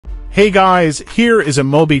Hey guys, here is a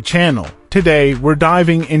Moby channel. Today, we're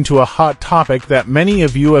diving into a hot topic that many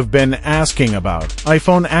of you have been asking about: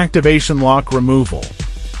 iPhone activation lock removal.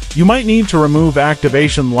 You might need to remove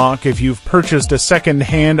activation lock if you've purchased a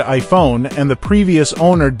second-hand iPhone and the previous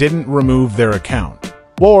owner didn't remove their account,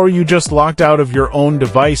 or you just locked out of your own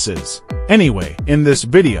devices. Anyway, in this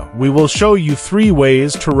video, we will show you 3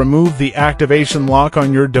 ways to remove the activation lock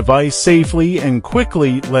on your device safely and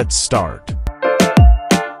quickly. Let's start.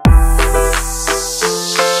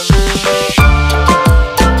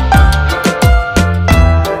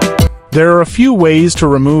 There are a few ways to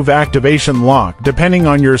remove activation lock depending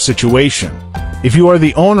on your situation. If you are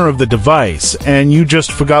the owner of the device and you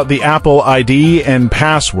just forgot the Apple ID and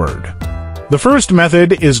password, the first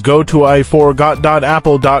method is go to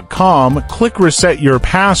iforgot.apple.com, click Reset Your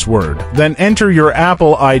Password, then enter your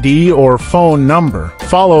Apple ID or phone number.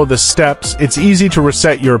 Follow the steps. It's easy to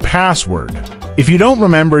reset your password. If you don't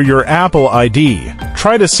remember your Apple ID,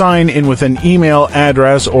 try to sign in with an email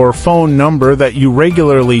address or phone number that you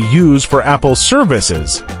regularly use for Apple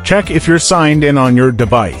services. Check if you're signed in on your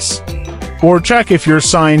device. Or check if you're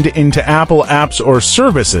signed into Apple apps or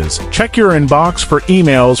services. Check your inbox for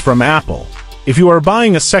emails from Apple. If you are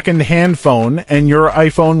buying a second-hand phone and your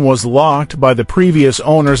iPhone was locked by the previous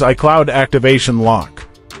owner's iCloud activation lock,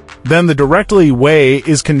 then the directly way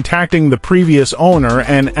is contacting the previous owner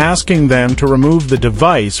and asking them to remove the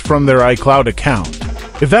device from their iCloud account.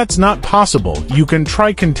 If that's not possible, you can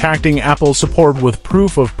try contacting Apple support with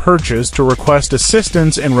proof of purchase to request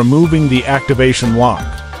assistance in removing the activation lock.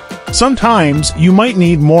 Sometimes you might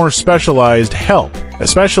need more specialized help,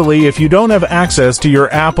 especially if you don't have access to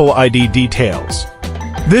your Apple ID details.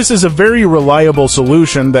 This is a very reliable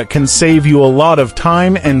solution that can save you a lot of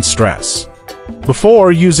time and stress.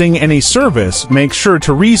 Before using any service, make sure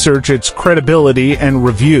to research its credibility and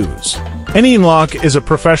reviews. AnyLock is a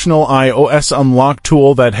professional iOS unlock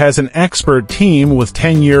tool that has an expert team with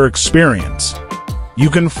 10-year experience. You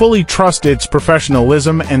can fully trust its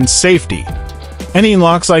professionalism and safety.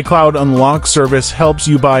 AnyLock's iCloud Unlock service helps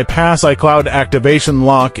you bypass iCloud activation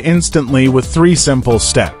lock instantly with 3 simple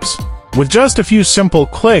steps. With just a few simple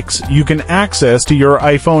clicks, you can access to your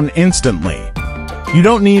iPhone instantly. You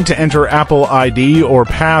don't need to enter Apple ID or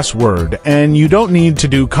password, and you don't need to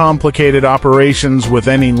do complicated operations with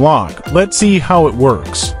AnyLock. Let's see how it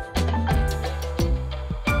works.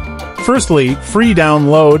 Firstly, free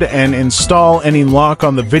download and install AnyLock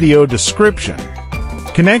on the video description.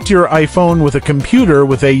 Connect your iPhone with a computer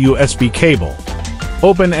with a USB cable.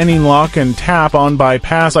 Open AnyLock and tap on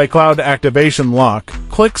Bypass iCloud Activation Lock.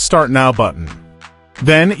 Click Start Now button.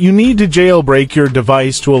 Then, you need to jailbreak your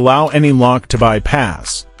device to allow AnyLock to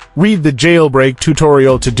bypass. Read the jailbreak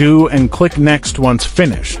tutorial to do and click Next once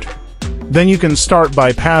finished. Then you can start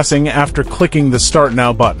bypassing after clicking the Start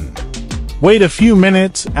Now button. Wait a few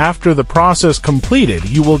minutes. After the process completed,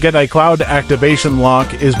 you will get iCloud activation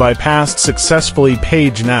lock is bypassed successfully.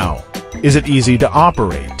 Page now. Is it easy to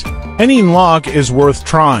operate? AnyLock is worth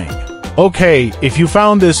trying. Okay, if you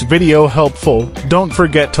found this video helpful, don't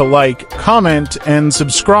forget to like, comment, and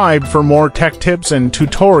subscribe for more tech tips and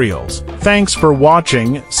tutorials. Thanks for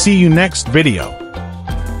watching. See you next video.